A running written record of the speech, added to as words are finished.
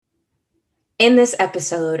In this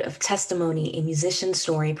episode of Testimony, a Musician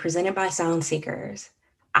Story presented by Sound Seekers,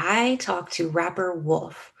 I talked to rapper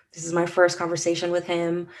Wolf. This is my first conversation with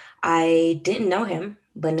him. I didn't know him,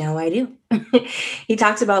 but now I do. He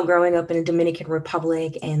talks about growing up in the Dominican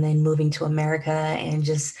Republic and then moving to America and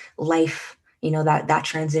just life, that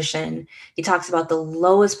transition. He talks about the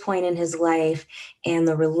lowest point in his life and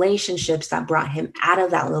the relationships that brought him out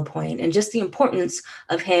of that low point and just the importance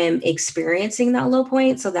of him experiencing that low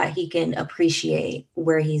point so that he can appreciate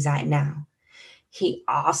where he's at now. He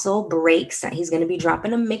also breaks that he's going to be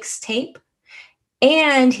dropping a mixtape,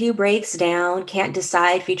 and he breaks down Can't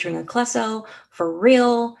Decide featuring Aklesso, For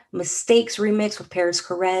Real, Mistakes remix with Parris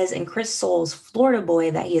Chariz, and Chris Soul's Florida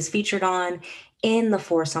Boy that he is featured on in the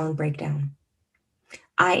 4-song breakdown.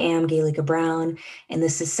 I am Galika Brown, and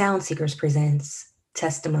this is Sound Seekers Presents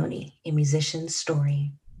Testimony, a Musician's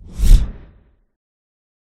Story.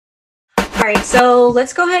 All right, so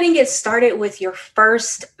let's go ahead and get started with your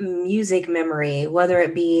first music memory, whether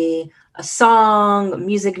it be a song,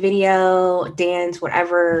 music video, dance,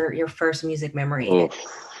 whatever your first music memory is.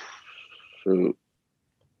 Shoot.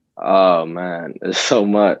 Oh man, there's so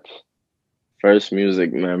much. First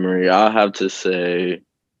music memory, I'll have to say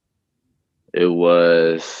it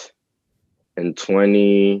was in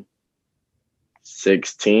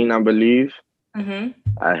 2016, I believe. I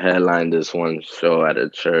headlined this one show at a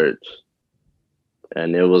church,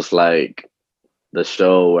 and it was like the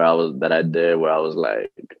show that I did where I was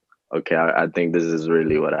like, okay, I think this is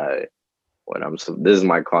really this is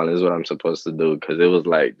my calling, this is what I'm supposed to do, because it was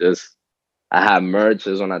like this. I had merch.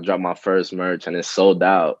 This is when I dropped my first merch, and it sold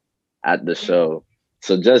out at the show.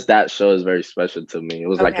 So just that show is very special to me. It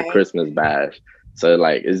was like a Christmas bash. So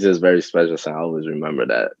like it's just very special. So I always remember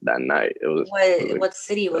that night. It was what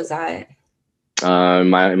city was that? My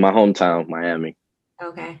hometown, Miami.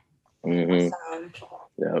 Okay. Awesome.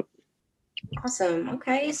 Yep. Awesome.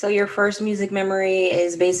 Okay. So your first music memory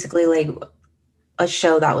is basically like a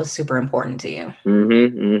show that was super important to you.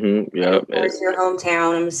 Yep. Of course, your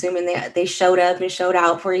hometown. I'm assuming they showed up and showed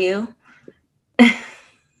out for you.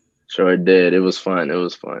 Sure did. It was fun.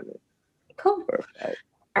 Cool. Perfect.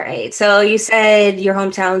 All right. So you said your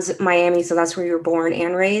hometown's Miami, so that's where you were born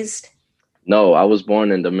and raised? No, I was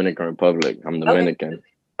born in Dominican Republic. I'm Dominican.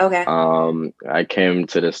 Okay. I came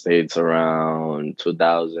to the States around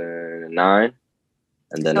 2009,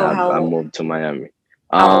 and then I moved to Miami.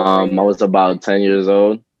 I was about 10 years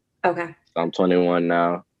old. Okay. So I'm 21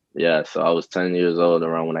 now. Yeah, so I was 10 years old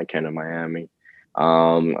around when I came to Miami.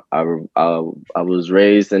 I was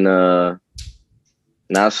raised in a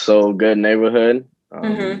not so good neighborhood.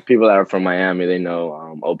 People that are from Miami, they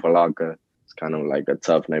know Opelika. It's kind of like a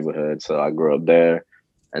tough neighborhood. So I grew up there,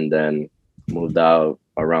 and then moved out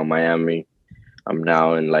around Miami. I'm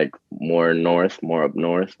now in like more up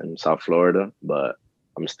north in South Florida, but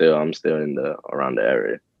I'm still in around the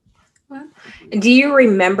area. Do you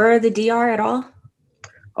remember the DR at all?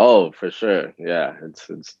 Oh, for sure. Yeah, it's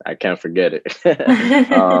I can't forget it.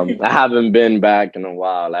 I haven't been back in a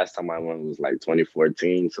while. Last time I went was like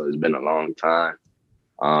 2014, so it's been a long time.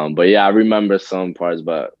 But yeah, I remember some parts.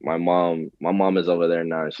 But my mom is over there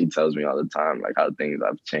now, and she tells me all the time like how things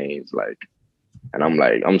have changed. Like, and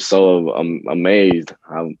I'm so amazed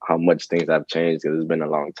how much things have changed because it's been a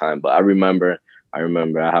long time. But I remember I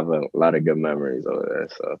have a lot of good memories over there.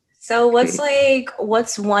 So what's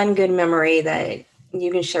one good memory that you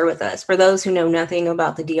can share with us for those who know nothing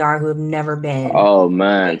about the DR, who have never been? Oh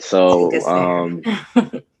man, so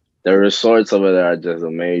the resorts over there are just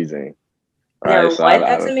amazing. Right?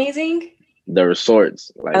 That's amazing? The resorts,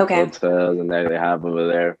 like hotels and that they have over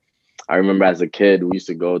there. I remember as a kid, we used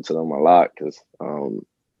to go to them a lot because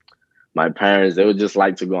my parents, they would just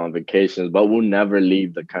like to go on vacations, but we'll never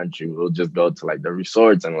leave the country. We'll just go to like the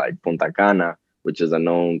resorts and like Punta Cana, which is a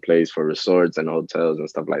known place for resorts and hotels and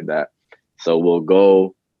stuff like that. So we'll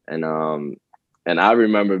go and I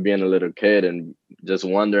remember being a little kid and just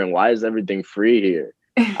wondering, why is everything free here?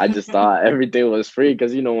 I just thought everything was free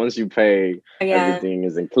because, once you pay, everything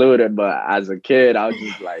is included. But as a kid, I was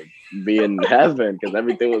just like be in heaven because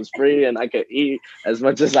everything was free and I could eat as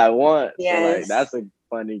much as I want. Yes. So like that's a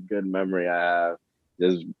funny, good memory I have.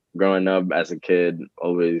 Just growing up as a kid,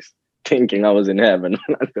 always thinking I was in heaven.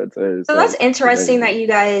 So that's interesting that you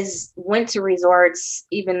guys went to resorts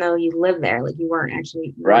even though you lived there. Like you weren't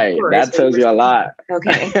actually right. That tells you a lot.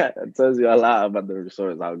 Okay. That tells you a lot about the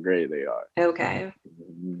resorts, how great they are. Okay.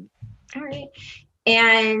 All right.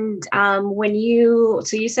 And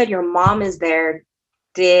so you said your mom is there.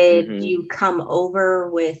 Did you come over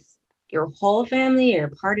with your whole family or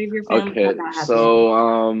part of your family? Okay.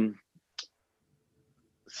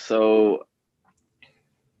 So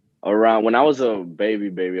Around when I was a baby,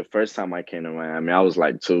 the first time I came to Miami, I was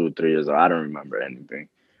like 2, 3 years old. I don't remember anything.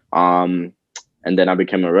 And then I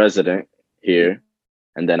became a resident here,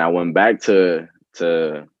 and then I went back to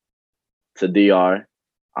DR.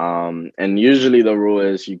 And usually the rule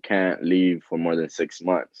is you can't leave for more than 6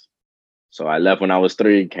 months. So I left when I was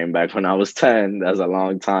 3, came back when I was 10. That's a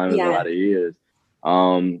long time. That's a lot of years.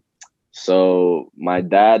 So my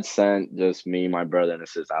dad sent just me, my brother, and a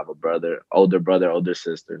sister. I have a brother, older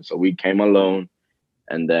sister. So we came alone,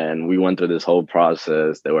 and then we went through this whole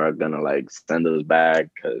process. They were gonna like send us back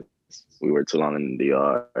because we were too long in the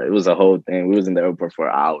DR. It was a whole thing. We was in the airport for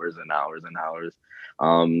hours and hours and hours.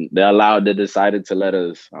 They decided to let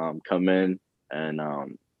us come in and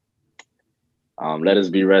let us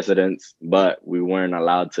be residents, but we weren't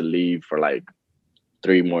allowed to leave for like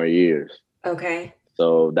 3 more years. Okay.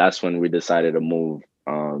 So that's when we decided to move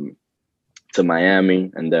to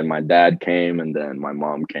Miami, and then my dad came, and then my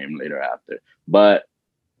mom came later after. But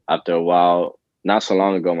after a while, not so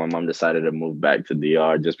long ago, my mom decided to move back to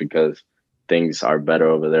DR just because things are better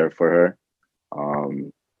over there for her.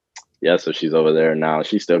 So she's over there now.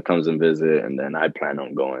 She still comes and visit, and then I plan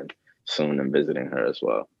on going soon and visiting her as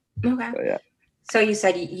well. Okay. So, yeah. So you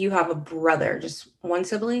said you have a brother, just one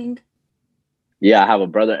sibling? Yeah, I have a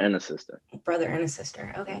brother and a sister. Brother and a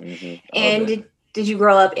sister. Okay. Mm-hmm. And did you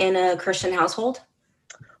grow up in a Christian household?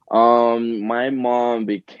 My mom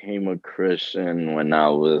became a Christian when I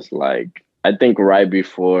was like, I think right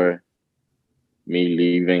before me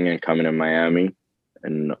leaving and coming to Miami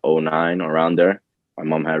in 2009, around there. My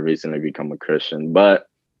mom had recently become a Christian, but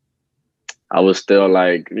I was still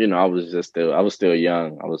like, I was still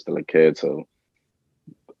young. I was still a kid, so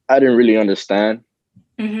I didn't really understand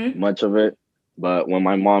much of it. But when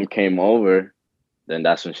my mom came over, then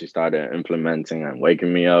that's when she started implementing and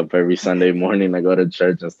waking me up every Sunday morning to go to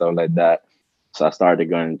church and stuff like that. So I started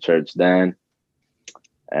going to church then.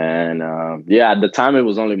 And at the time it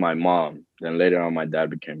was only my mom. Then later on, my dad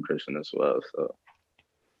became Christian as well. So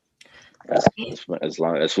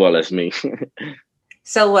as well as me.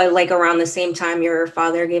 So what, like around the same time your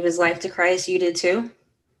father gave his life to Christ, you did too?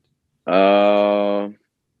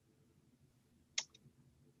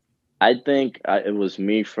 I think it was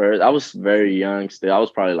me first. I was very young still. I was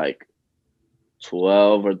probably like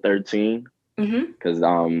 12 or 13 because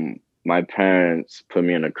my parents put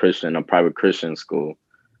me in a private Christian school.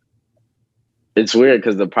 It's weird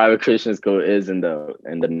because the private Christian school is in the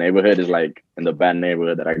neighborhood, is like in the bad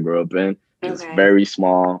neighborhood that I grew up in. It's very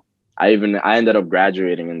small. I ended up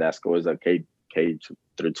graduating in that school. It's a K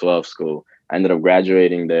through 12 school. I ended up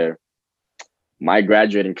graduating there. My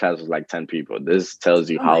graduating class was like 10 people. This tells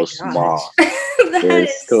you how small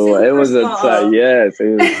this school. It was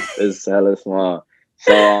it's hella small.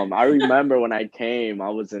 So I remember when I came, I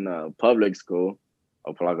was in a public school,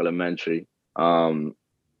 Opa Elementary.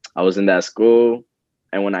 I was in that school,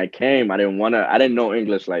 and when I came, I didn't know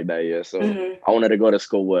English like that yet. So I wanted to go to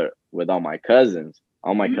school with all my cousins.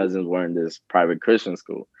 All my cousins were in this private Christian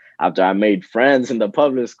school. After I made friends in the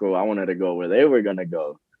public school, I wanted to go where they were gonna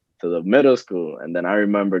go, to the middle school. And then I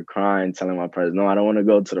remember crying, telling my parents, no, I don't want to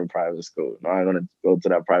go to the private school. No, I want to go to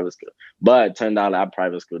that private school. But it turned out that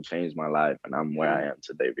private school changed my life, and I'm where I am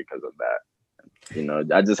today because of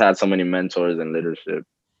that. I just had so many mentors and leadership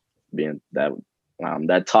being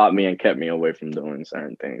that taught me and kept me away from doing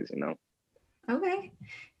certain things, Okay.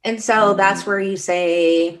 And so that's where you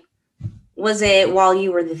say, was it while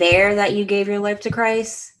you were there that you gave your life to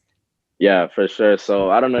Christ? Yeah, for sure.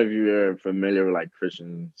 So I don't know if you're familiar with like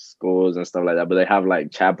Christian schools and stuff like that, but they have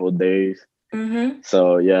like chapel days.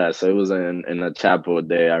 So so it was in a chapel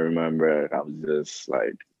day. I remember I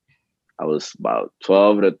was about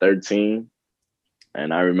 12 to 13,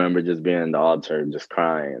 and I remember just being in the altar, just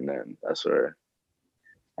crying. And then that's where,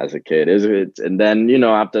 as a kid, and then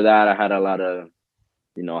after that, I had a lot of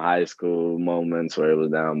high school moments where it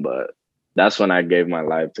was down, but that's when I gave my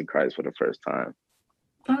life to Christ for the first time.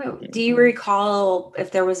 Oh, do you recall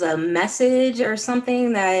if there was a message or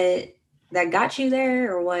something that got you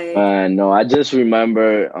there, or what? No, I just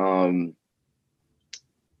remember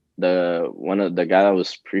the guy that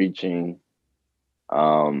was preaching.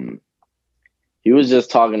 He was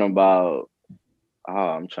just talking about.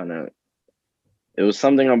 It was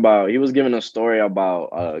something about, he was giving a story about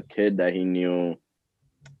a kid that he knew,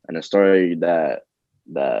 and a story that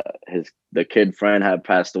the kid friend had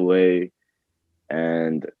passed away,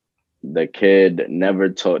 and the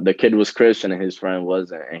kid was Christian and his friend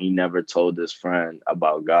wasn't, and he never told his friend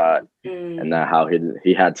about God and that how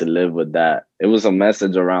he had to live with that. It was a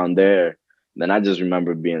message around there. Then I just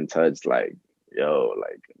remember being touched, like, yo,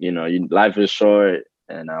 like, life is short,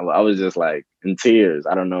 and I was just like in tears.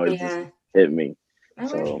 I don't know, it just hit me. All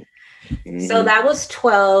so right. So that was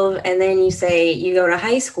 12, and then you say you go to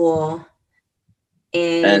high school,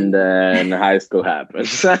 and then high school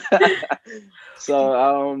happens.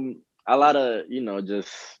 So a lot of, you know, just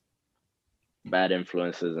bad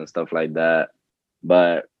influences and stuff like that.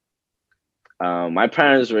 But my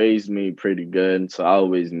parents raised me pretty good, so I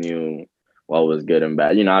always knew what was good and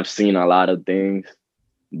bad. You know, I've seen a lot of things,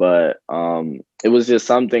 but it was just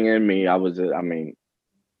something in me.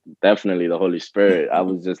 Definitely the Holy Spirit. I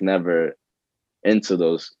was just never into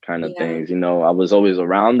those kind of things. You know, I was always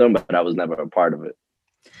around them, but I was never a part of it.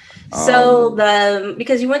 So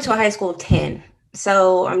because you went to a high school of 10,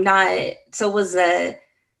 so was the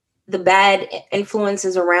bad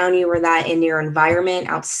influences around you, were that in your environment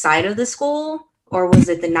outside of the school, or was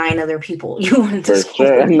it the 9 other people you went to school?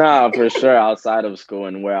 Sure. No, for sure. Outside of school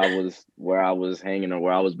and where I was hanging or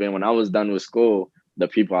where I was being when I was done with school, the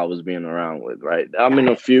people I was being around with, right? I mean,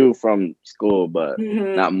 a few from school, but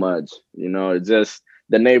not much. You know, it's just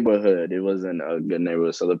the neighborhood. It wasn't a good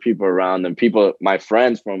neighborhood. So the people around them, my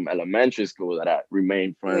friends from elementary school that I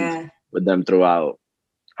remained friends with them throughout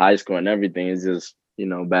high school and everything, is just, you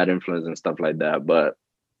know, bad influence and stuff like that. But,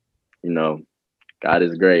 you know, God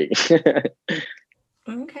is great.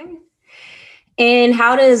 Okay. And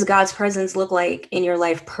how does God's presence look like in your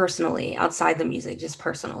life personally, outside the music, just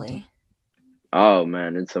personally? Oh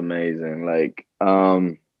man, it's amazing. Like,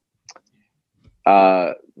 right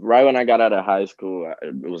when I got out of high school,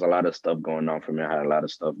 it was a lot of stuff going on for me. I had a lot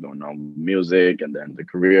of stuff going on with music, and then the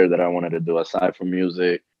career that I wanted to do aside from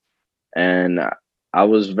music. And I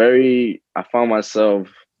found myself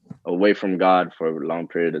away from God for a long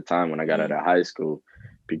period of time when I got out of high school,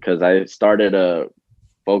 because I started to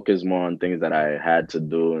focus more on things that I had to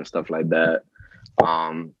do and stuff like that.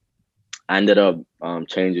 I ended up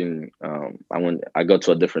changing. I go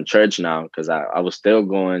to a different church now, because I was still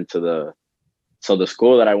going to the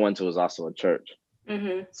school that I went to was also a church.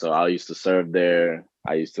 So I used to serve there.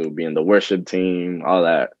 I used to be in the worship team, all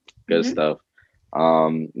that good stuff.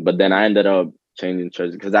 But then I ended up changing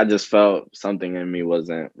church because I just felt something in me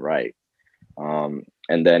wasn't right.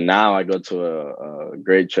 And then now I go to a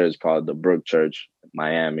great church called the Brook Church,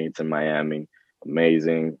 Miami. It's in Miami.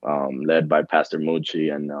 Amazing, led by Pastor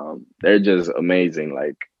Mucci, and they're just amazing.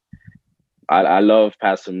 Like, I love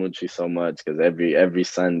Pastor Mucci so much, because every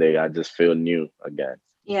Sunday I just feel new again.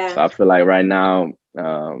 Yeah. So I feel like right now,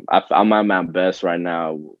 I'm at my best right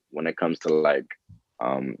now when it comes to like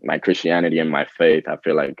my Christianity and my faith. I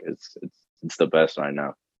feel like it's the best right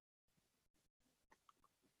now.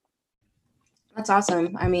 That's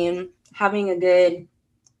awesome. I mean, having a good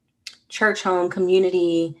church home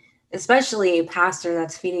community, especially a pastor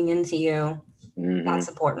that's feeding into you, that's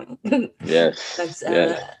important. Yes. That's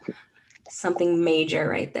something major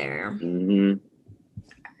right there. All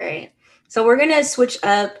right. So we're going to switch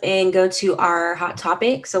up and go to our hot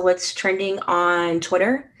topic. So what's trending on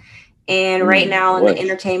Twitter? And right now in the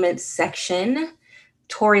entertainment section,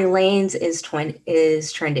 Tory Lanez is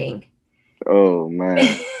trending. Oh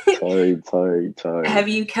man, Tory. Have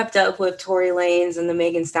you kept up with Tory Lanez and the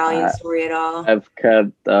Megan Stallion story at all? I've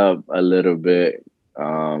kept up a little bit.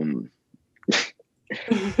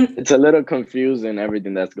 It's a little confusing,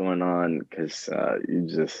 everything that's going on, because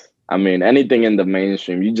anything in the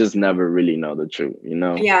mainstream, you just never really know the truth, you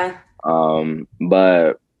know? Yeah.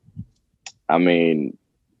 But I mean,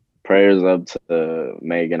 prayers up to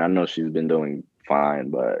Megan. I know she's been doing fine,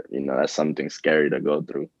 but you know, that's something scary to go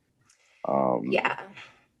through. Yeah.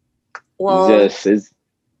 Well, go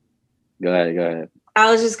ahead.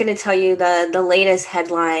 I was just going to tell you the latest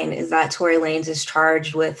headline is that Tory Lanez is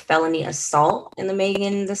charged with felony assault in the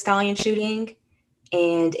Megan Thee Stallion shooting.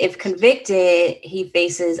 And if convicted, he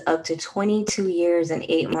faces up to 22 years and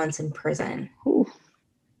 8 months in prison. Oof.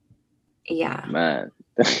 Yeah. Man,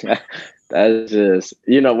 that's just,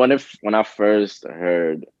 you know, when I first saw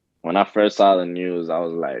the news, I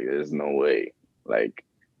was like, there's no way. Like,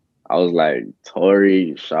 I was like,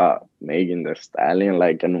 Tory shot Megan Thee Stallion,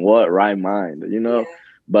 like, in what right mind, you know? Yeah.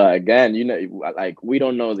 But again, you know, like, we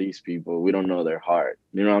don't know these people. We don't know their heart.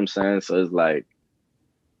 You know what I'm saying? So it's like,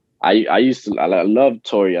 I love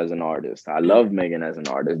Tory as an artist. I love Megan as an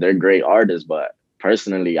artist. They're great artists, but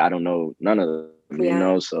personally, I don't know none of them, you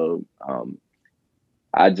know? So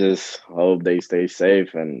I just hope they stay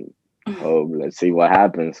safe, and let's see what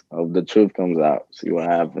happens. Hope the truth comes out. See what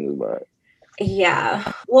happens, but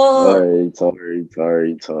yeah. Well, Tory.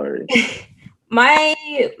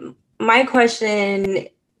 My question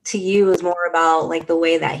to you is more about like the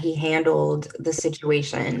way that he handled the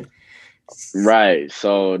situation. Right.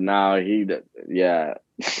 So now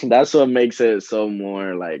that's what makes it so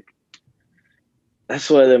more like, that's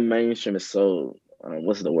why the mainstream is so,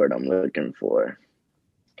 what's the word I'm looking for?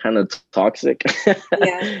 Kind of toxic.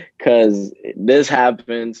 Yeah. Because this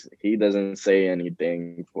happens, he doesn't say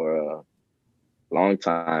anything for a long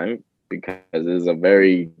time because it's a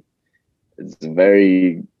very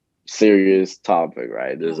serious topic,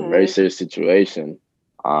 right? There's a very serious situation.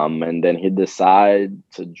 And then he decided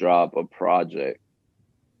to drop a project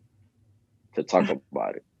to talk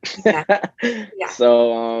about it. Yeah.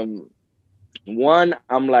 So one,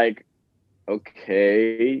 I'm like,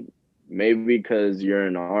 okay, maybe because you're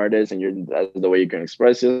an artist and that's the way you can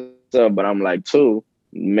express yourself. But I'm like, two,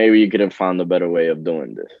 maybe you could have found a better way of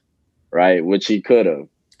doing this, right? Which he could have.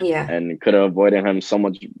 Yeah. And could have avoided him so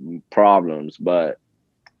much problems. But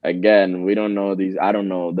again, we don't know these. I don't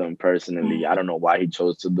know them personally. I don't know why he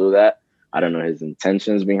chose to do that. I don't know his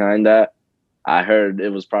intentions behind that. I heard it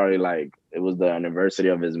was probably like it was the anniversary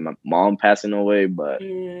of his mom passing away, but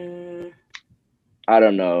I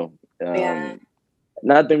don't know.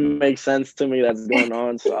 Nothing makes sense to me that's going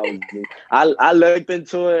on. So I looked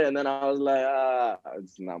into it and then I was like,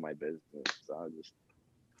 it's not my business. So I just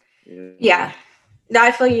yeah.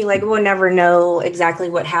 I feel you. Like, we'll never know exactly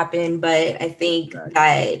what happened, but I think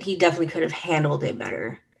that he definitely could have handled it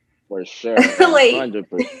better. For sure.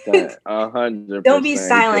 100%. 100%. Don't be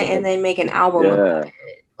silent and then make an album about it.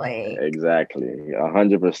 Like, exactly.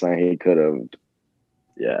 100% he could have.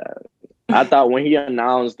 Yeah. I thought when he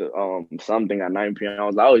announced something at 9 p.m., I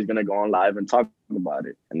was like, oh, he's going to go on live and talk about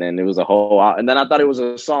it. And then it was a whole and then I thought it was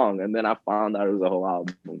a song. And then I found out it was a whole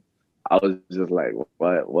album. I was just like,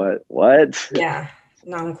 what? Yeah.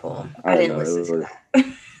 No, I'm cool. I didn't listen to that.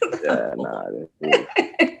 Yeah, nah.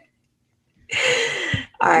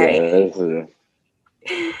 All right.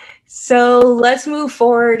 So let's move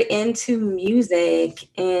forward into music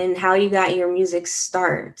and how you got your music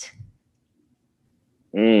start.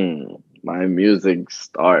 My music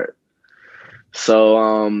start.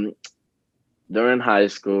 So during high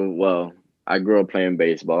school, well, I grew up playing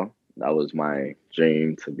baseball. That was my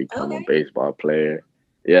dream, to become a baseball player.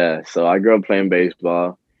 Yeah, so I grew up playing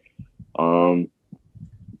baseball. I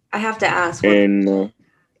have to ask. Okay,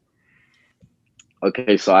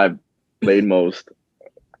 so I played most.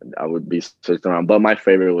 I would be switched around, but my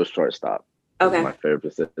favorite was shortstop. Okay. Was my favorite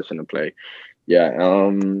position to play. Yeah,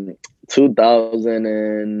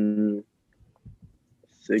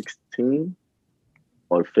 2016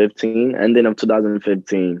 or 15, ending of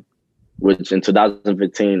 2015, which in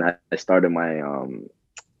 2015 I started my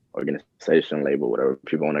organization label, whatever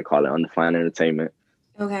people want to call it, Undefined Entertainment.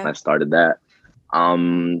 Okay. I started that.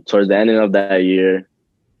 Towards the ending of that year,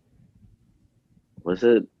 was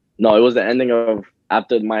it? No, it was the ending of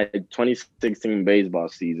after my 2016 baseball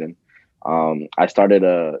season. I started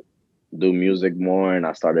to do music more, and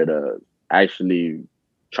I started to actually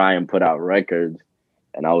try and put out records.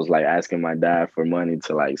 And I was like asking my dad for money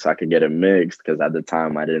to so I could get it mixed, because at the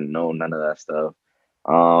time I didn't know none of that stuff.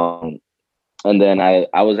 And then I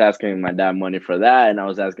was asking my dad money for that, and I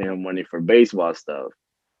was asking him money for baseball stuff.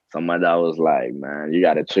 So my dad was like, "Man, you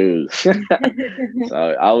got to choose." So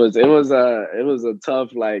it was a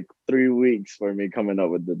tough 3 weeks for me coming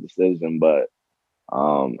up with the decision, but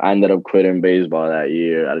I ended up quitting baseball that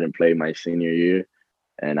year. I didn't play my senior year,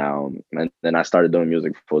 and then I started doing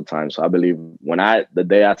music full time. So I believe the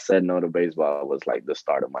day I said no to baseball was the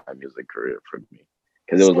start of my music career for me,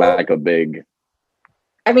 because it was a big.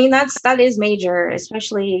 I mean, that is major,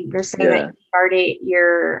 especially you're saying that you started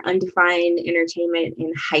your Undefined Entertainment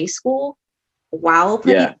in high school while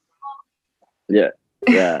playing. Yeah.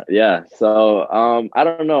 So I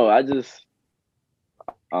don't know. I just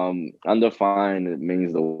Undefined, it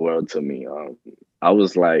means the world to me. I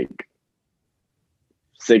was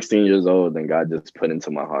 16 years old, and God just put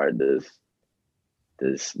into my heart this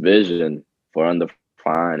vision for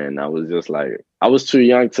Undefined, and I was just I was too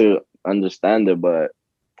young to understand it, but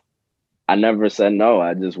I never said no.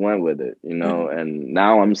 I just went with it, and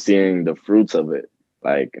now I'm seeing the fruits of it.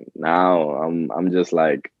 Now I'm just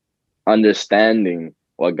understanding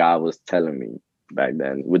what God was telling me back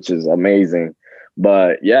then, which is amazing.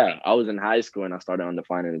 But yeah, I was in high school and I started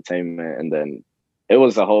Undefined Entertainment, and then it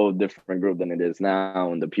was a whole different group than it is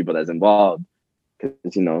now, and the people that's involved, because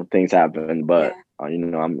things happen. But I'm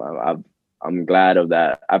glad of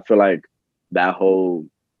that. I feel like that whole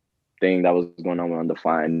thing that was going on with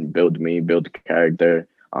Undefined built character,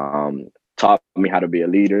 taught me how to be a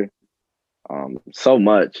leader, so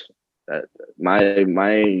much that my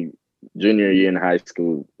junior year in high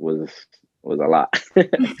school was a lot.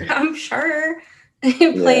 I'm sure.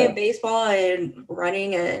 playing baseball and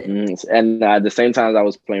running and at the same time as I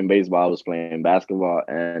was playing baseball, I was playing basketball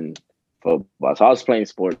and football. So I was playing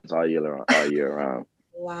sports all year round.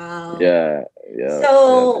 Wow. Yeah.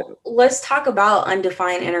 So let's talk about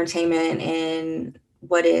Undefined Entertainment and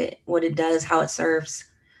what it does, how it serves.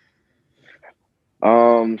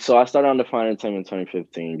 So I started Undefined Entertainment in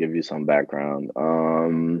 2015. Give you some background.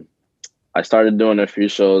 I started doing a few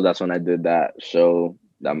shows. That's when I did that show.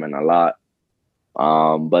 That meant a lot.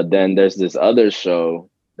 But then there's this other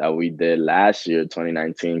show that we did last year,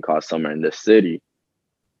 2019, called Summer in the City.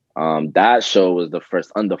 That show was the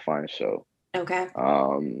first Undefined show. Okay.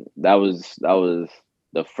 That was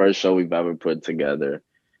the first show we've ever put together,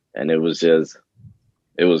 and it was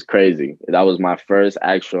crazy. That was my first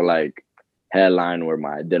actual like headline where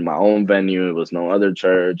I did my own venue. It was no other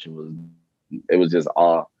church. It was just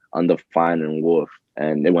all Undefined and Wolf,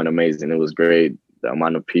 and it went amazing. It was great. The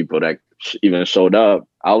amount of people that even showed up,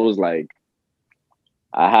 I was like,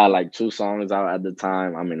 I had like 2 songs out at the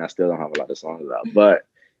time. I mean, I still don't have a lot of songs out, but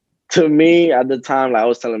to me at the time, like I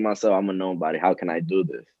was telling myself, I'm a nobody. How can I do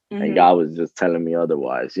this? And God was just telling me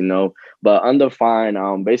otherwise, you know. But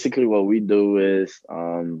Undefined, basically what we do is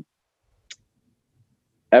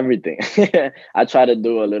everything. I try to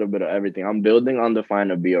do a little bit of everything. I'm building Undefined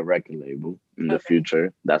to be a record label in the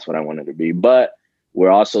future. That's what I wanted to be. But we're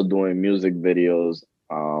also doing music videos.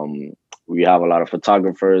 We have a lot of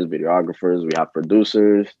photographers, videographers. We have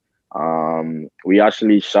producers. We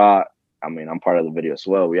actually shot. I mean, I'm part of the video as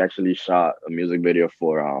well. We actually shot a music video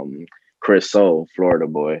for Chris Soul, Florida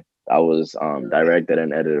Boy. That was directed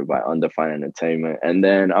and edited by Undefined Entertainment. And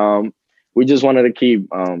then we just wanted to keep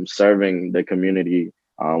serving the community.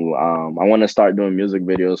 I want to start doing music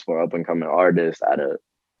videos for up and coming artists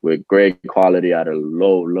with great quality at a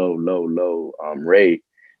low rate,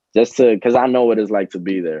 just because I know what it's like to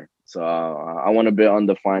be there. So I want to be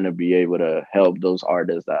Undefined to be able to help those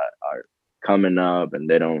artists that are coming up and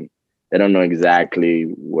they don't know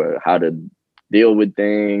exactly how to deal with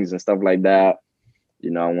things and stuff like that. You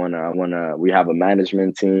know, we have a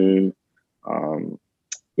management team. I'm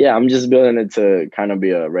just building it to kind of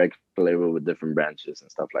be a record label with different branches and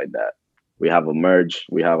stuff like that. We have a merch.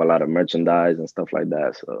 We have a lot of merchandise and stuff like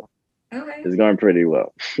that. So it's going pretty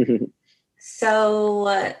well.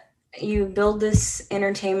 So you build this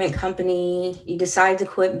entertainment company. You decide to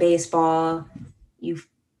quit baseball. You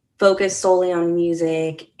focus solely on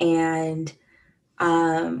music. And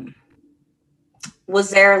was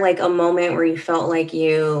there like a moment where you felt like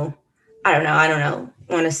I don't know,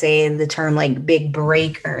 want to say the term like big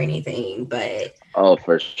break or anything, but oh,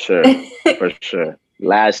 for sure. For sure.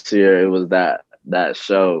 Last year it was that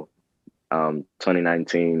show,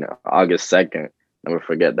 2019, August 2nd. Never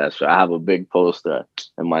forget that show. I have a big poster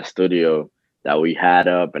in my studio that we had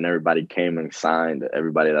up and everybody came and signed,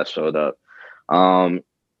 everybody that showed up.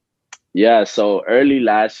 So early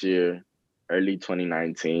last year, early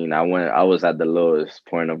 2019, I was at the lowest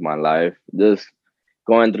point of my life, just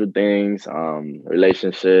going through things,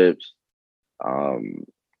 relationships,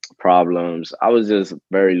 problems. I was just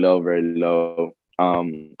very low.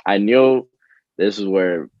 I knew this is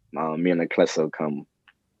where me and Aklesso come.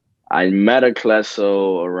 I met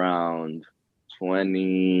Aklesso around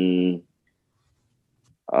 20,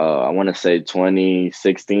 I want to say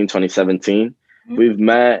 2016, 2017. We've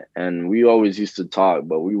met and we always used to talk,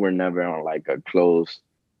 but we were never on like a close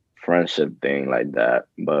friendship thing like that.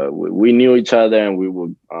 But we knew each other and we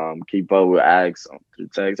would keep up with ask through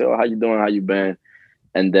text. Oh, how you doing? How you been?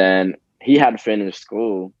 And then he had finished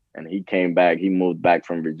school and he came back. He moved back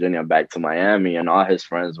from Virginia back to Miami and all his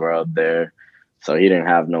friends were up there. So he didn't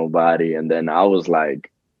have nobody. And then I was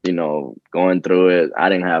like, you know, going through it. I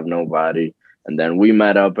didn't have nobody. And then we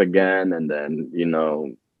met up again. And then, you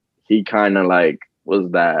know, he kind of like was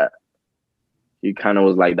like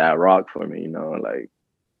that rock for me, you know, like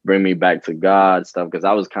bring me back to God stuff. Cause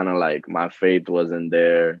I was kind of like, my faith wasn't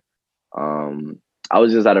there. I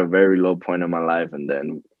was just at a very low point in my life. And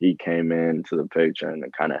then he came into the picture and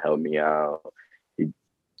it kind of helped me out. He,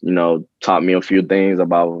 you know, taught me a few things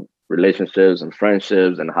about relationships and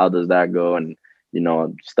friendships and how does that go and, you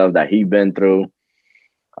know, stuff that he been through.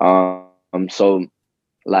 So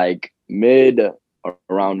like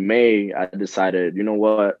around May, I decided, you know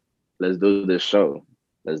what, let's do this show.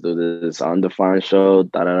 Let's do this Undefined show.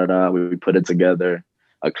 We put it together.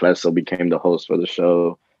 Aklesso became the host for the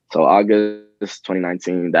show. So August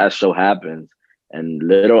 2019, that show happened. And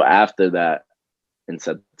little after that, in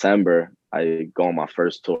September, I go on my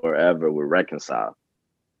first tour ever with Reconcile.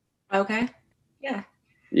 Okay. Yeah.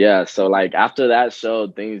 Yeah. So like after that show,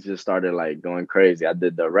 things just started like going crazy. I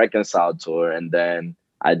did the Reconcile tour and then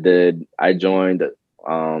I joined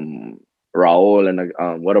Raul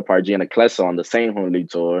and What Up RG and Aklesso on the same Holy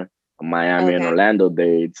tour, Miami and Orlando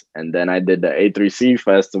dates, and then I did the A3C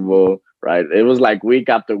festival. Right, it was like week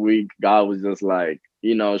after week. God was just like,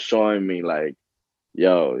 showing me like,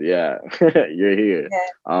 yo, yeah, you're here.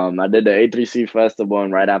 Yeah. I did the A3C festival,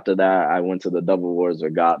 and right after that, I went to the Double Wars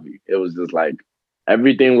with Gavi. It was just like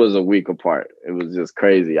everything was a week apart. It was just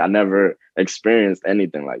crazy. I never experienced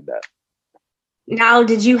anything like that. Now,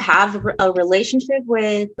 did you have a relationship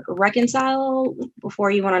with Reconcile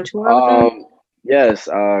before you went on tour with them? Yes.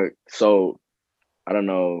 So I don't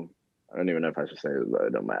know. I don't even know if I should say this, but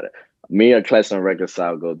it don't matter. Me, Aklesso, and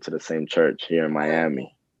Reconcile go to the same church here in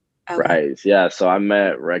Miami. Okay. Right. Yeah. So I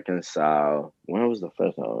met Reconcile. When was the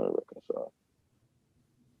first time I met Reconcile?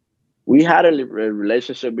 We had a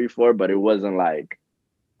relationship before, but it wasn't like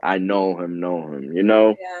I know him.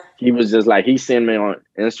 Yeah. He was just like, he sent me on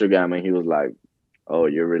Instagram and he was like, oh,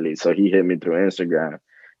 you're really, so he hit me through Instagram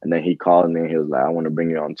and then he called me and he was like, I want to bring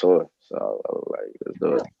you on tour. So I was like, let's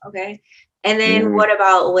do it. Okay. And then what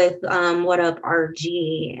about with What Up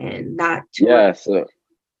RG and that tour? Yeah,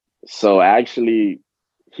 so actually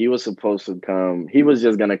he was supposed to come, he was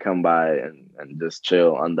just gonna come by and just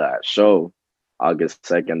chill on that show, August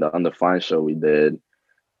 2nd, the Undefined show we did.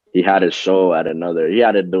 He had a show at he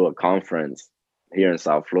had to do a conference here in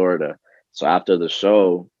South Florida. So after the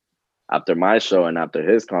show, after my show and after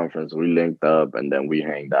his conference, we linked up and then we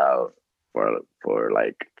hanged out for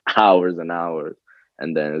like hours and hours.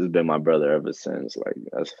 And then it's been my brother ever since. Like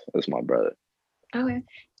that's my brother. Okay.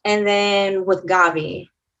 And then with Gavi.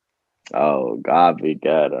 Oh, Gavi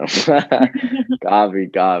got him.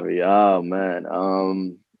 Gavi. Oh man.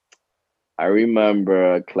 I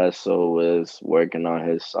remember Aklesso was working on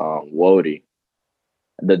his song Wody.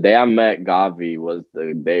 The day I met Gavi was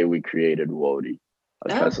the day we created Wody.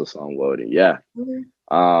 Aklesso song Wody. Yeah.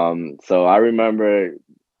 Mm-hmm. So I remember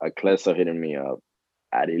Aklesso hitting me up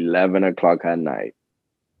at 11 o'clock at night.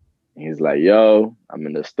 He's like, yo, I'm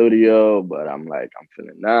in the studio, but I'm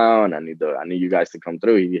feeling down. I need you guys to come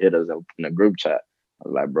through. He hit us up in a group chat. I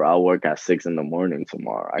was like, bro, I'll work at 6 a.m.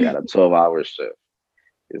 tomorrow. I got a 12-hour shift.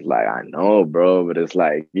 He's like, I know, bro, but it's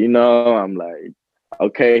like, I'm like,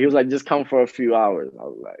 okay. He was like, just come for a few hours. I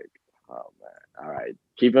was like, oh man, all right.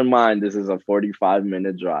 Keep in mind, this is a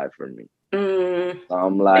 45-minute drive for me. So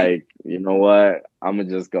I'm like, you know what? I'm gonna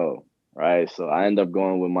just go, right? So I end up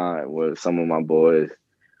going with some of my boys,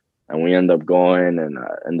 and we end up going and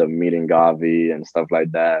end up meeting Gavi and stuff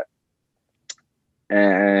like that.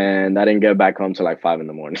 And I didn't get back home till like 5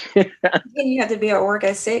 a.m. You had to be at work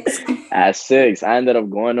at 6? At 6. I ended up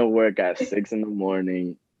going to work at 6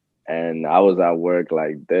 a.m. and I was at work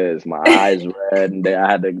like this, my eyes red, and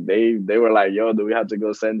they were like, yo, do we have to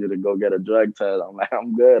go send you to go get a drug test? I'm like,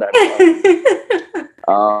 I'm good.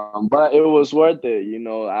 But it was worth it,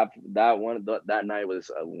 after that night was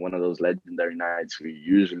one of those legendary nights we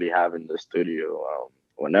usually have in the studio.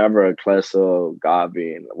 Whenever Aklesso,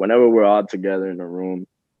 Gavi, and whenever we're all together in the room,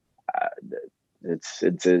 it's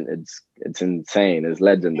insane. It's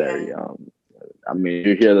legendary. Yeah. I mean,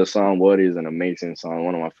 you hear the song "Woody" is an amazing song,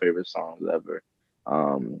 one of my favorite songs ever.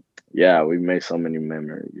 Yeah, we've made so many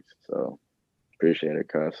memories. So appreciate it,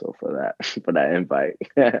 Aklesso, for that invite.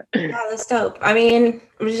 Yeah, that's dope. I mean,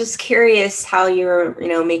 I'm just curious how you're,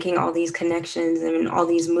 making all these connections and all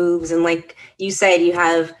these moves, and like you said, you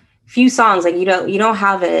have few songs, like you don't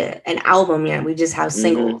have an album yet. We just have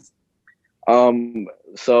singles.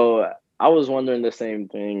 So I was wondering the same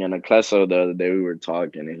thing, and Aklesso the other day we were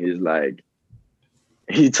talking, and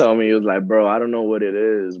he told me, he was like, bro, I don't know what it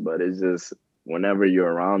is, but it's just whenever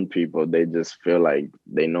you're around people, they just feel like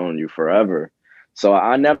they known you forever. So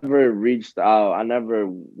I never reached out. I never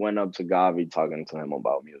went up to Gavi talking to him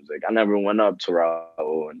about music. I never went up to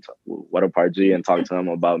Raul and What Up RG and talked to him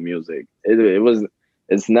about music.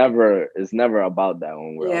 It's never about that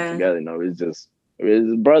when we're all together.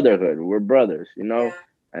 It's brotherhood. We're brothers, Yeah.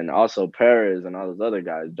 And also Parris and all those other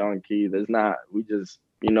guys, John Keith. I'm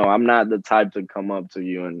not the type to come up to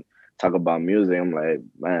you and talk about music. I'm like,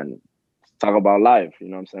 man, talk about life. You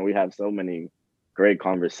know what I'm saying? We have so many great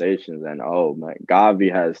conversations, and oh my,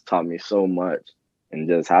 Gavi has taught me so much and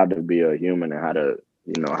just how to be a human and how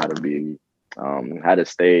to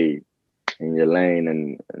stay in your lane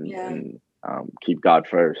and keep God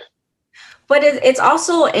first. But it's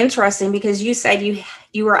also interesting because you said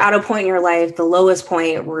you were at a point in your life, the lowest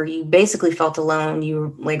point, where you basically felt alone.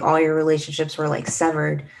 You like all your relationships were like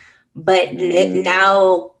severed, but it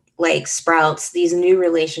now like sprouts these new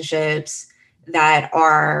relationships that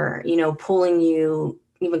are, pulling you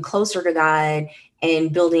even closer to God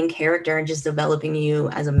and building character and just developing you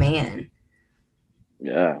as a man.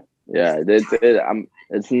 Yeah, yeah.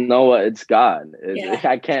 It's God. Yeah.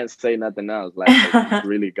 I can't say nothing else. Like it's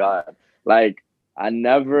really God. Like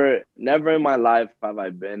never in my life have I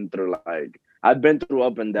been through like I've been through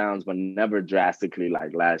up and downs, but never drastically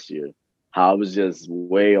like last year. How I was just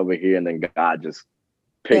way over here, and then God just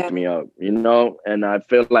picked Yeah. me up, you know. And I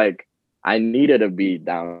feel like I needed to be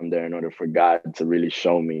down there in order for God to really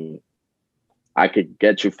show me I could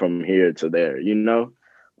get you from here to there, you know.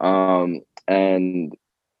 And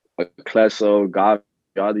Aklesso, God,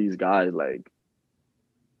 all these guys, like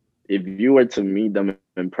if you were to meet them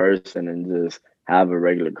in person and just have a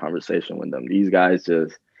regular conversation with them, these guys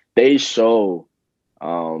just they show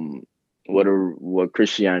um what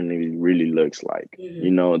Christianity really looks like.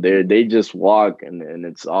 You Mm-hmm. know, they just walk and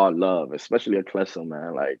it's all love, especially Aklesso,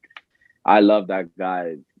 man. Like I love that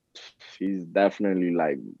guy. He's definitely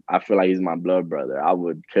like I feel like he's my blood brother. I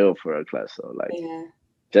would kill for Aklesso. Like Yeah.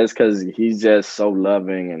 just because he's just so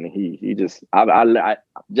loving and he just I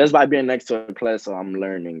just by being next to a class, so I'm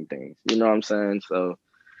learning things. You know what I'm saying? So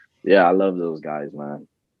yeah, I love those guys, man.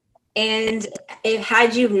 And if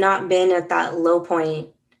had you not been at that low point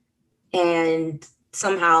and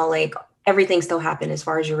somehow like everything still happened as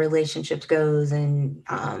far as your relationships goes and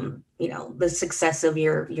you know the success of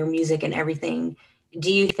your music and everything,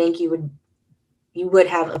 do you think you would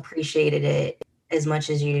have appreciated it as much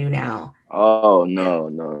as you do now? Oh Yeah.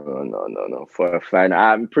 no. For a fact,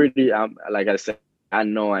 I'm like I said, I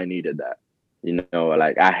know I needed that. You know,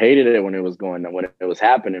 like I hated it when it was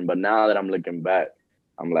happening, but now that I'm looking back,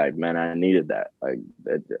 I'm like, man, I needed that. Like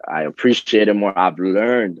I appreciate it more. I've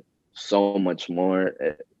learned so much more.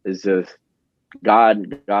 It's just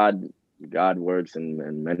God, God works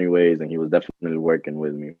in many ways, and He was definitely working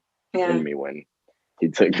with me Yeah. in me when He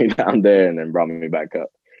took me down there and then brought me back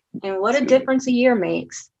up. And what a Excuse me. difference a year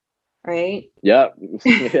makes, right? Yep,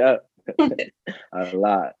 yep.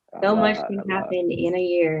 A So much can a lot. happen in a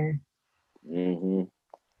year, Hmm.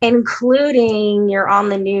 including you're on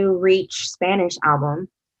the new Reach Spanish album.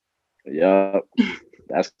 Yep,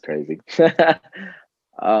 that's crazy.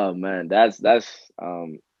 Oh man,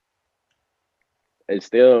 it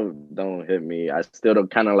still don't hit me. I still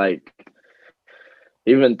don't kind of like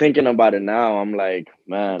even thinking about it now. I'm like,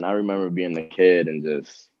 man, I remember being a kid and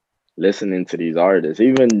just listening to these artists.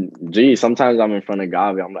 Even sometimes I'm in front of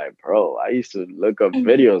Gavi. I'm like, bro, I used to look up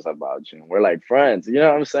videos about you. We're like friends. You know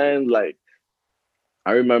what I'm saying? Like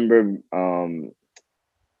I remember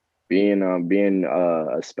being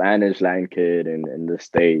a Spanish Latin kid in the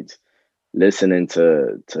States, listening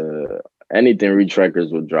to anything Reach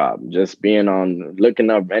Records would drop, just being on looking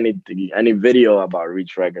up any video about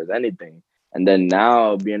Reach Records, anything, and then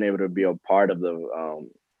now being able to be a part of the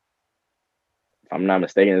if I'm not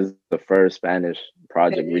mistaken, this is the first Spanish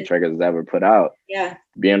project Reach Records has ever put out. Yeah.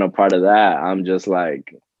 Being a part of that, I'm just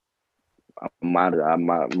like I'm out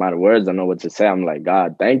of words. I don't know what to say. I'm like,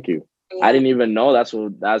 God, thank you. I Yeah. didn't even know that's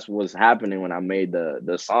what's happening when I made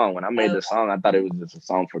the song. When I made the song, I thought it was just a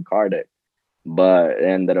song for Kardec, but it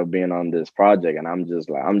ended up being on this project, and I'm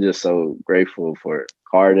just so grateful for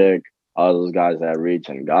Kardec, all those guys that reach,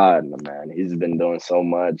 and God, man, He's been doing so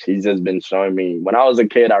much. He's just been showing me. When I was a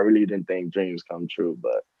kid, I really didn't think dreams come true,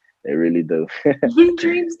 but they really do.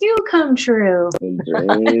 Dreams do come true.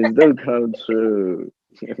 Dreams do come true.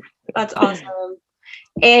 That's awesome.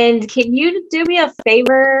 And can you do me a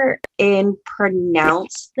favor and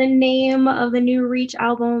pronounce the name of the new Reach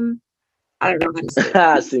album? I don't know how to say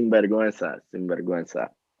it. Sin vergüenza.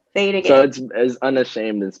 Say it So again. it's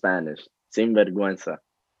unashamed in Spanish. Sin vergüenza.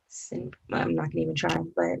 I'm not gonna even try,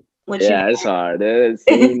 but what you Yeah, it's hard. It's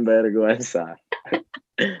sin vergüenza.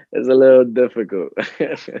 It's a little difficult.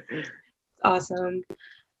 awesome.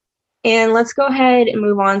 And let's go ahead and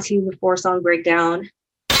move on to the 4-song breakdown.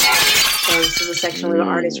 So this is a section where the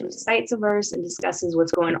artist recites a verse and discusses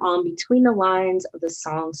what's going on between the lines of the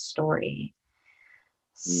song's story.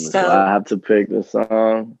 So I have to pick the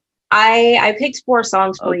song. I picked 4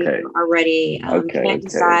 songs for you already. Can't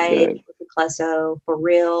Decide good. with Aklesso, For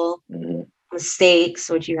Real, Mistakes,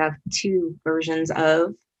 which you have 2 versions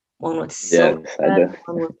of. One with Silva,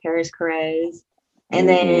 one with Parris Chariz, and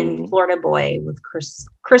then Florida Boy with Chris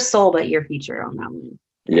Solba, your feature on that one.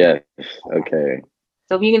 Yes. Okay.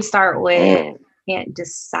 So if you can start with Can't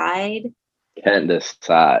Decide. Can't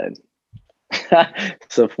Decide.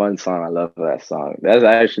 It's a fun song. I love that song. That's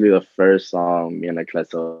actually the first song me and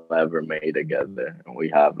Aklesso ever made together. And we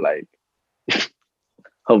have like a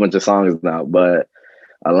whole bunch of songs now, but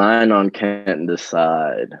a line on Can't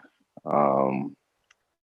Decide.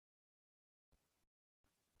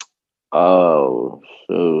 Oh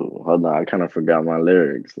shoot. Hold on, I kind of forgot my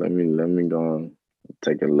lyrics. Let me go on.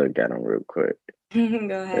 take a look at them real quick.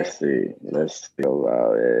 Go ahead. Let's see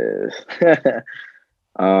about this.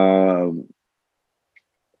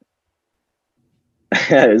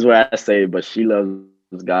 It's where I say, but she loves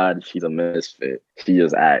God. She's a misfit. She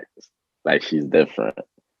just acts like she's different.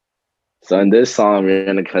 So in this song, we're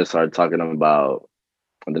gonna start talking about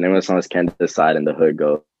the name of the song is "Can't Decide," and the hood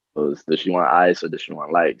goes, "Does she want ice or does she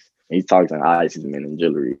want likes?" And he's talking ice. He's meaning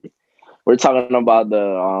jewelry. We're talking about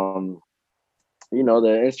the the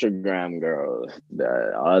Instagram girls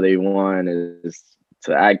that all they want is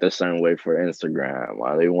to act a certain way for Instagram.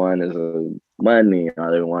 All they want is money.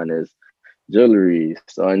 All they want is jewelry.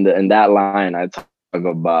 So in that line, I talk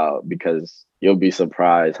about, because you'll be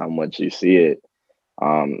surprised how much you see it,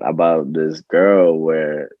 about this girl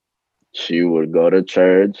where she would go to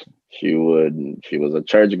church. She was a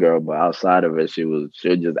church girl, but outside of it, she would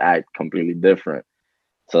just act completely different.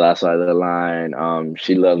 So that's why the line,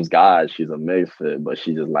 she loves God, she's a misfit, but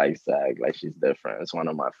she just likes to act like she's different. It's one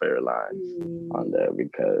of my favorite lines on there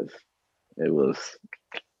because it was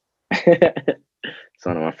it's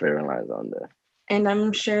one of my favorite lines on there. And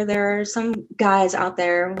I'm sure there are some guys out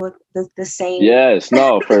there with the same. Yes,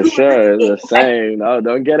 no, for sure. It's the same. No,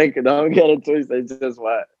 don't get it twisted. It's just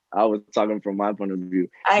what I was talking from my point of view.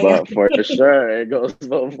 But for sure, it goes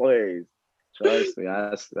both ways. Trust me.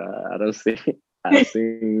 I don't see. I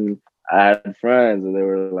had friends and they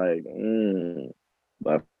were like,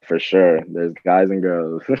 but for sure, there's guys and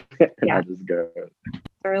girls, not just girls.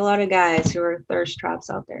 There are a lot of guys who are thirst traps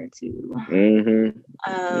out there too.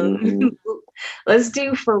 Let's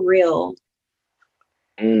do For Real.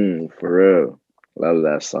 For Real. Love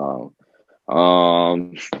that song.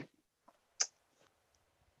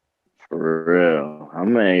 For Real. I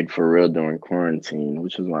made For Real during quarantine,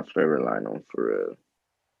 which is my favorite line on For Real.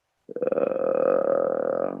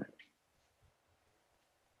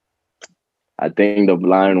 I think the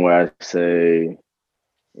line where I say,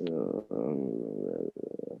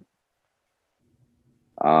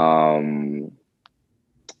 I'm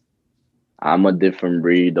a different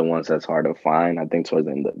breed, the ones that's hard to find. I think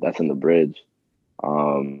that's in the bridge.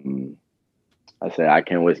 I say, I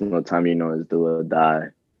can't waste no time, it's do or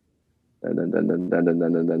die.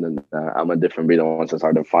 I'm a different breed, the ones that's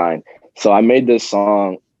hard to find. So I made this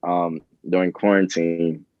song during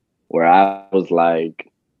quarantine where I was like,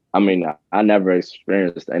 I never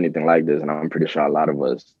experienced anything like this, and I'm pretty sure a lot of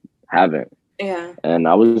us haven't. Yeah. And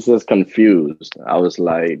I was just confused. I was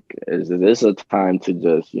like, is this a time to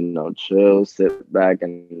just, chill, sit back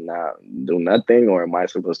and not do nothing? Or am I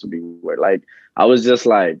supposed to be where? Like, I was just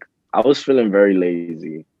like, I was feeling very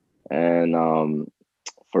lazy. And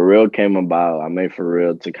For Real came about. I made For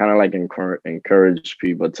Real to kind of like encourage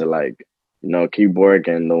people to like, keep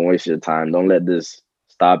working. Don't waste your time. Don't let this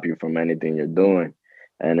stop you from anything you're doing.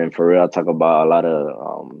 And then For Real, I talk about a lot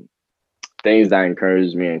of things that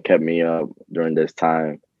encouraged me and kept me up during this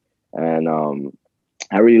time. And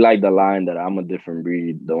I really like the line that I'm a different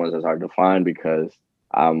breed, the ones that's hard to find, because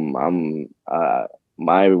I'm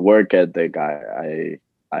my work ethic, I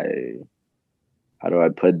how do I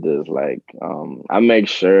put this? Like, I make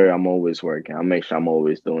sure I'm always working. I make sure I'm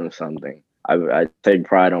always doing something. I take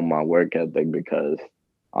pride on my work ethic because,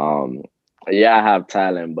 yeah, I have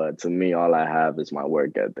talent, but to me, all I have is my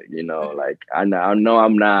work ethic. Like I know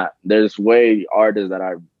I'm not. There's artists that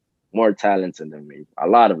are more talented than me. A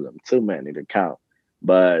lot of them, too many to count.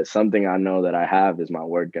 But something I know that I have is my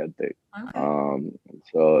work ethic. Okay.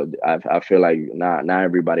 So I feel like not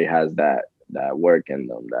everybody has that work in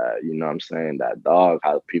them, that, what I'm saying, that dog,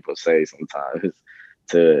 how people say sometimes,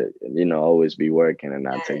 to, always be working and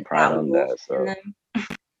not take pride on that. So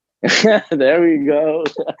there we go.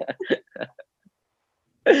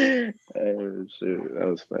 Oh, shoot, that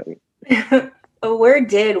was funny. Where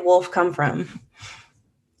did Wolf come from?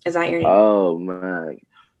 Is that your name? Oh man.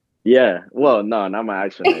 Yeah. Well, no, not my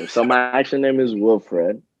actual name. So my actual name is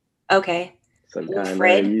Wilfred. Okay. So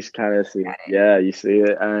you kind of see, yeah, you see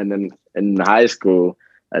it. And then in high school,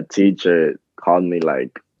 a teacher called me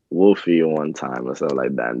like Wolfie one time or something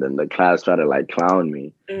like that. And then the class tried to like clown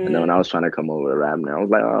me. And then when I was trying to come over to rap now, I was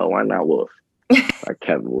like, oh, why not Wolf? I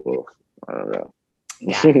kept Wolf. I don't know.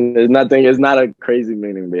 Yeah. It's not a crazy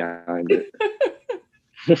meaning behind it.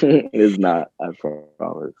 It's not, I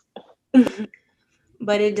promise.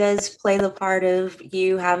 But it does play the part of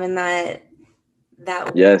you having that.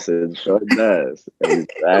 Yes, it sure does.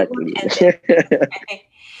 Exactly.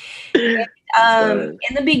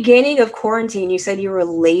 In the beginning of quarantine, you said you were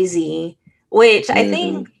lazy, which I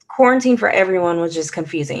think quarantine for everyone was just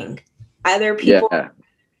confusing. Either people,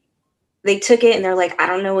 they took it and they're like, I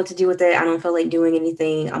don't know what to do with it. I don't feel like doing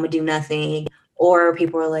anything. I'm gonna do nothing. Or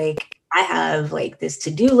people are like, I have like this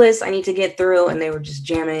to-do list I need to get through, and they were just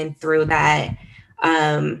jamming through that.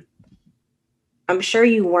 I'm sure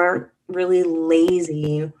you weren't really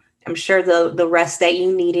lazy. I'm sure the rest that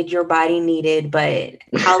you needed, your body needed, but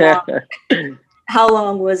how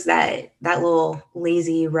long was that little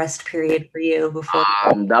lazy rest period for you before?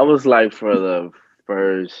 That was like for the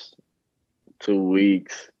first 2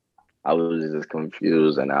 weeks. I was just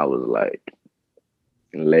confused and I was like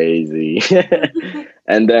lazy.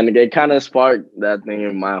 And then it kind of sparked that thing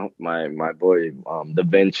in my boy Da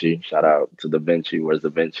Vinci. Shout out to Da Vinci. Where's Da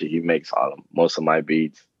Vinci? He makes most of my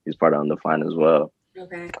beats. He's part of Undefined as well.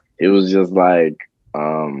 Okay. It was just like,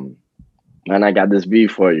 man, I got this beat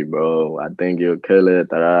for you, bro. I think you'll kill it.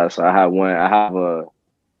 Da-da. So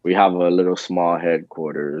we have a little small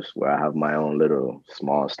headquarters where I have my own little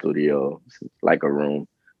small studio, like a room.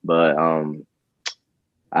 But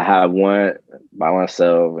I have went by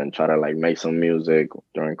myself and try to like make some music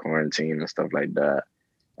during quarantine and stuff like that.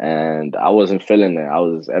 And I wasn't feeling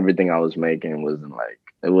it. Everything I was making wasn't like,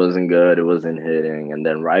 it wasn't good. It wasn't hitting. And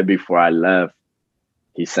then right before I left,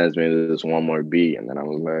 he sends me this one more beat. And then I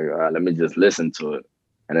was like, let me just listen to it.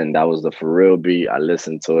 And then that was the for real beat. I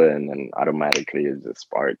listened to it and then automatically it just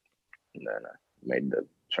sparked. And then I made the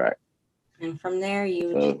track. And from there,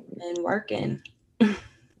 you've just been working.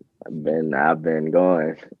 I've been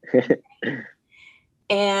going.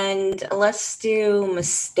 And let's do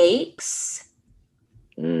mistakes.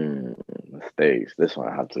 Mistakes. This one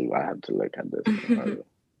I have to look at this one.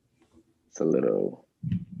 It's a little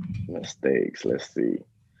mistakes. Let's see.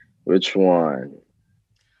 Which one?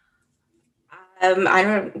 I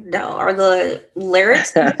don't know. Are the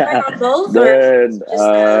lyrics on both or just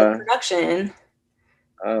the production?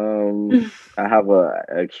 I have a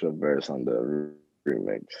extra verse on the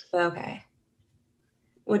remix. Okay.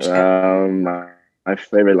 Which my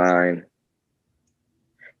favorite line.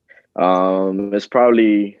 It's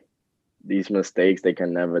probably these mistakes, they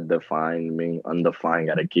can never define me. Undefined,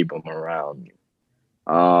 gotta keep them around.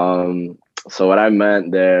 So what I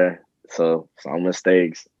meant there, so some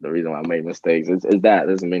mistakes, the reason why I made mistakes is that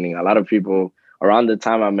there's meaning. A lot of people around the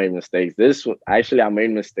time I made mistakes, I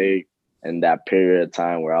made mistake in that period of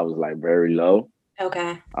time where I was like very low.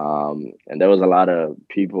 Okay. And there was a lot of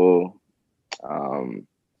people,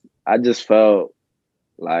 I just felt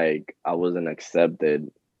like I wasn't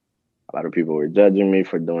accepted. A lot of people were judging me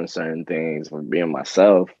for doing certain things, for being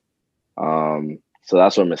myself. So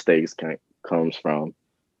that's where mistakes comes from.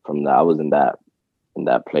 From that, I was in that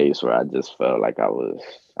place where I just felt like I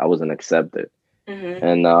wasn't accepted. Mm-hmm.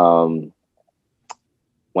 And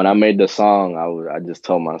when I made the song, I just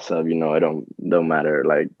told myself, it don't matter.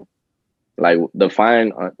 Like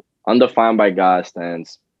undefined by God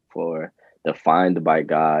stands for defined by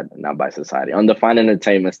God, not by society. Undefined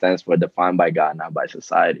entertainment stands for defined by God, not by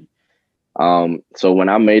society. So when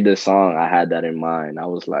I made this song, I had that in mind. I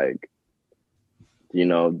was like,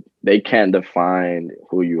 they can't define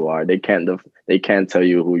who you are. They can't tell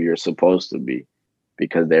you who you're supposed to be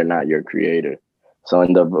because they're not your creator. So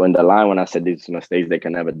in the line when I said these mistakes, they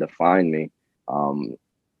can never define me.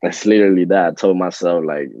 It's literally that. I told myself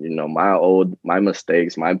like, my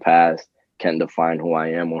mistakes, my past can't define who I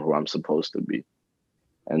am or who I'm supposed to be.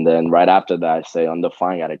 And then right after that, I say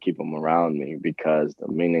undefined, gotta keep them around me because the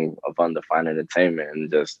meaning of undefined entertainment and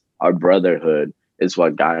just our brotherhood is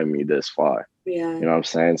what guided me this far. Yeah. You know what I'm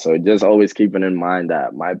saying? So just always keeping in mind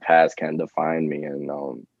that my past can't define me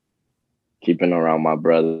and keeping around my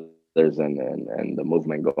brothers and the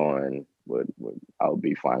movement going would I'll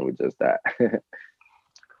be fine with just that.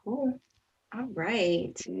 Cool. All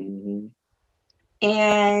right. Mm-hmm.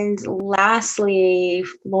 And lastly,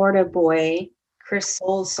 Florida Boy, Chris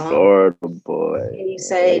Soul's song. Florida Boy. And you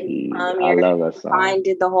said I love that song.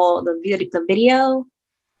 Did the video.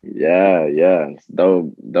 Yeah. It's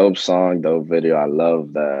dope song, dope video. I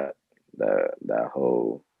love that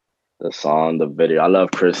whole the song, the video. I love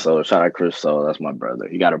Chris Soul. Shout out Chris Soul. That's my brother.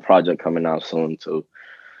 He got a project coming out soon too.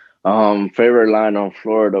 Favorite line on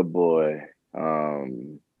Florida Boy.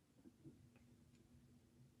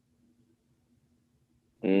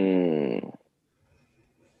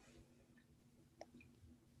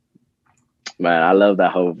 Man, I love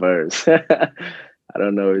that whole verse. I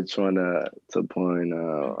don't know which one to point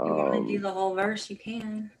out. If you want to do the whole verse, you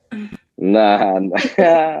can. Nah.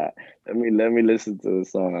 let me listen to the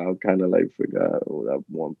song. I kind of like forgot that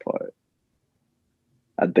one part.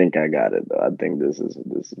 I think I got it though. I think this is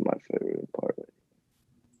my favorite part.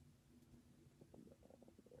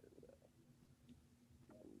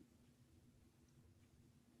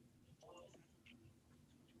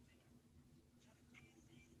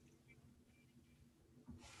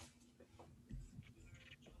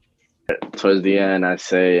 towards the end, I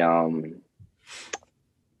say, I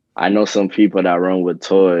know some people that run with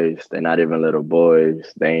toys. They're not even little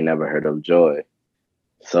boys. They ain't never heard of joy.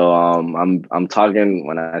 So I'm talking,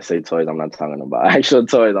 when I say toys, I'm not talking about actual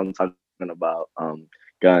toys. I'm talking about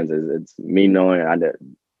guns. It's me knowing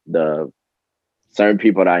the certain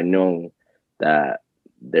people that I know that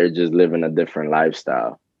they're just living a different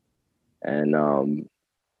lifestyle, and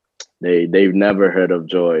they've never heard of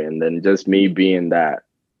joy. And then just me being that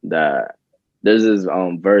there's this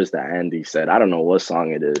verse that Andy said. I don't know what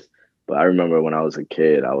song it is, but I remember when I was a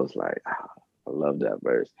kid, I was like, I love that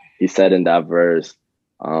verse. He said in that verse,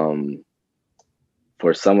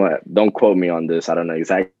 for someone, don't quote me on this, I don't know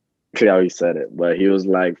exactly how he said it, but he was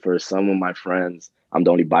like, for some of my friends, I'm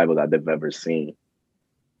the only Bible that they've ever seen.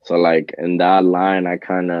 So like in that line, I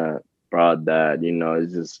kind of brought that,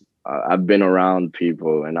 it's just, I've been around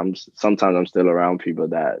people, and sometimes I'm still around people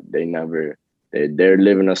that they're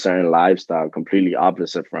living a certain lifestyle completely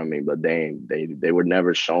opposite from me, but they were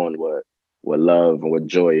never shown what love and what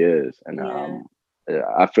joy is. And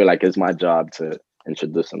I feel like it's my job to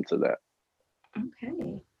introduce them to that.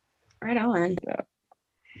 Okay. Right on. Yeah.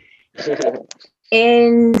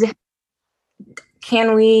 And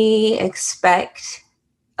can we expect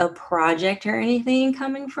a project or anything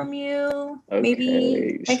coming from you? Okay,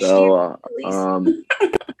 maybe next year, at least?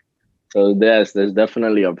 So there's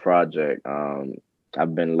definitely a project.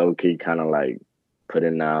 I've been low key kind of like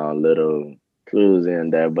putting out little clues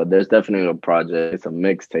in there, but there's definitely a project. It's a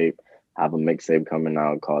mixtape. I have a mixtape coming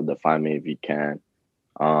out called "Define Me If You Can."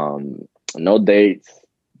 No dates,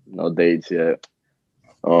 yet.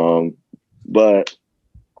 But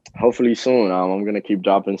hopefully soon. I'm gonna keep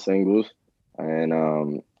dropping singles,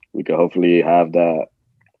 and we could hopefully have that.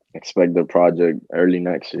 Expect the project early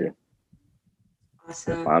next year.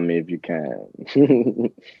 Awesome. Define Me If You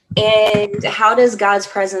Can. And how does God's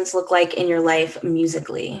presence look like in your life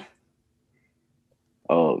musically?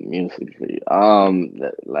 Oh, musically.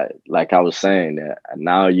 Like I was saying, that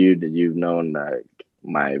now you've known like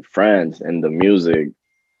my friends in the music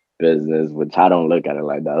business, which I don't look at it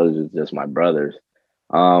like that. Those are just my brothers.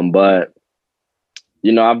 But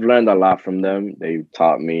I've learned a lot from them. They've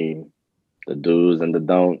taught me the do's and the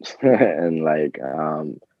don'ts, and like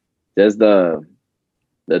just the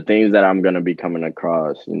things that I'm gonna be coming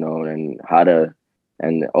across, and how to,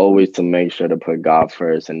 and always to make sure to put God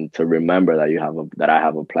first, and to remember that I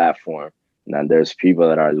have a platform, and that there's people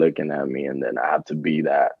that are looking at me, and then I have to be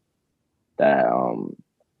that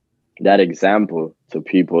that example to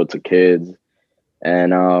people, to kids,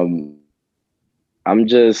 and I'm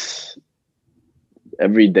just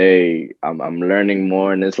every day I'm learning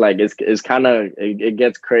more, and it's like it's kind of it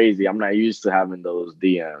gets crazy. I'm not used to having those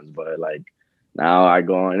DMs, but like now I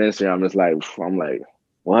go on Instagram, it's like I'm like,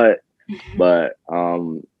 what? But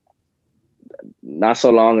not so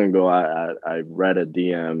long ago, I read a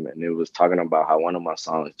DM, and it was talking about how one of my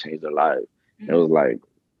songs changed their life. It was like an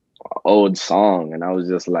old song, and I was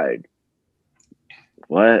just like,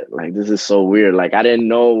 what? Like, this is so weird. Like, I didn't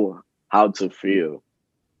know how to feel.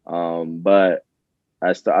 But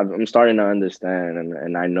I'm starting to understand,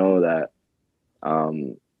 and I know that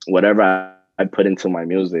whatever I put into my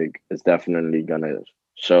music is definitely gonna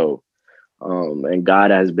show. And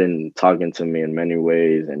God has been talking to me in many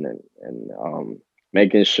ways, and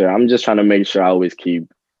making sure, I'm just trying to make sure I always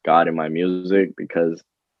keep God in my music, because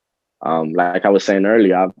like I was saying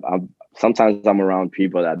earlier, sometimes I'm around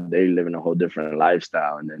people that they live in a whole different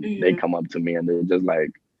lifestyle, and then they come up to me and they're just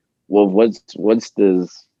like, well, what's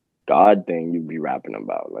this God thing you be rapping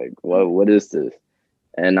about? Like, what is this?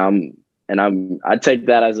 And I take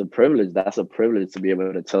that as a privilege. That's a privilege to be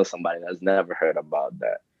able to tell somebody that's never heard about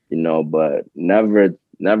that, but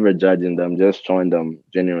never judging them, just showing them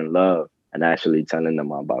genuine love and actually telling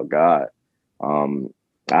them about God.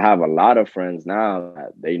 I have a lot of friends now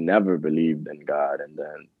that they never believed in God, and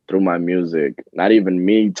then through my music, not even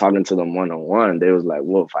me talking to them one-on-one, they was like,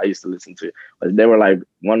 Wolf, I used to listen to, but they were like,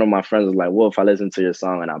 one of my friends was like, Wolf, I listened to your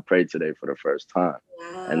song and I prayed today for the first time.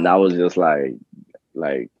 Wow. And that was just like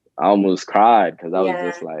I almost cried, because I was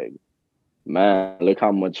just like, man, look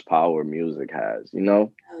how much power music has, And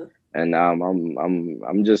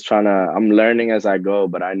I'm just I'm learning as I go,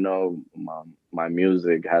 but I know my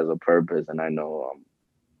music has a purpose, and I know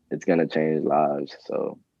it's gonna change lives.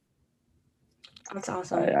 So that's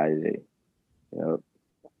awesome. Yep.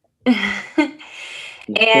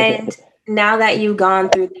 And now that you've gone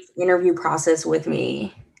through this interview process with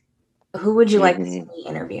me, who would you like to see me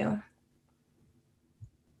interview?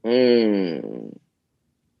 Man,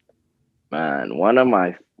 one of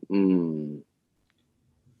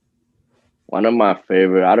One of my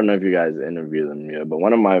favorite, I don't know if you guys interview them yet, but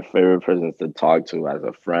one of my favorite persons to talk to as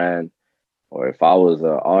a friend, or if I was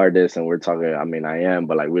an artist and we're talking, I mean, I am,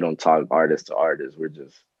 but like we don't talk artist to artist, we're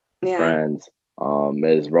just friends.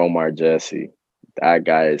 Is Romar Jesse. That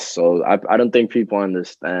guy is so, I don't think people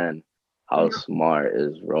understand how smart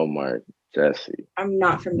is Romar Jesse. I'm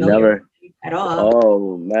not familiar Never at all.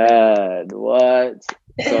 Oh man, what?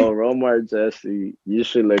 So Romar Jesse, you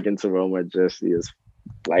should look into Romar Jesse is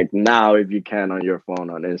like now if you can on your phone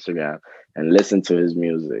on Instagram and listen to his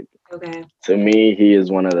music. Okay. To me, he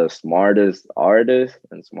is one of the smartest artists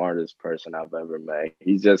and smartest person I've ever met.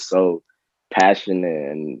 He's just so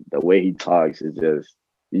passionate and the way he talks is just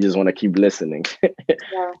you just want to keep listening.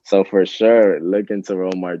 Yeah. So for sure, look into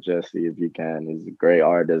Romar Jesse if you can. He's a great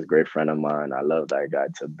artist, great friend of mine. I love that guy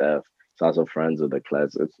to death. He's also friends with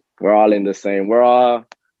Aklesso. We're all in the same. We're all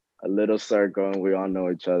a little circle, and we all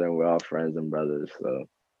know each other, and we're all friends and brothers. So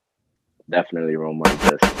definitely Romar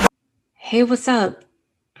Jesse. Hey, what's up?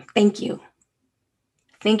 Thank you.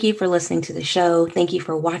 Thank you for listening to the show. Thank you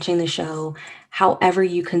for watching the show. However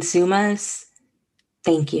you consume us,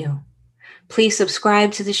 thank you. Please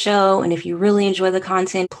subscribe to the show. And if you really enjoy the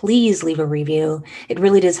content, please leave a review. It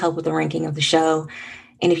really does help with the ranking of the show.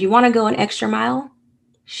 And if you want to go an extra mile,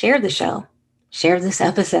 share the show, share this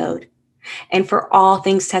episode. And for all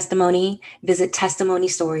things testimony, visit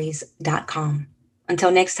testimonystories.com.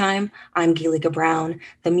 Until next time, I'm Gilika Brown,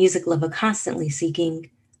 the music lover constantly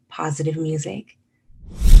seeking positive music.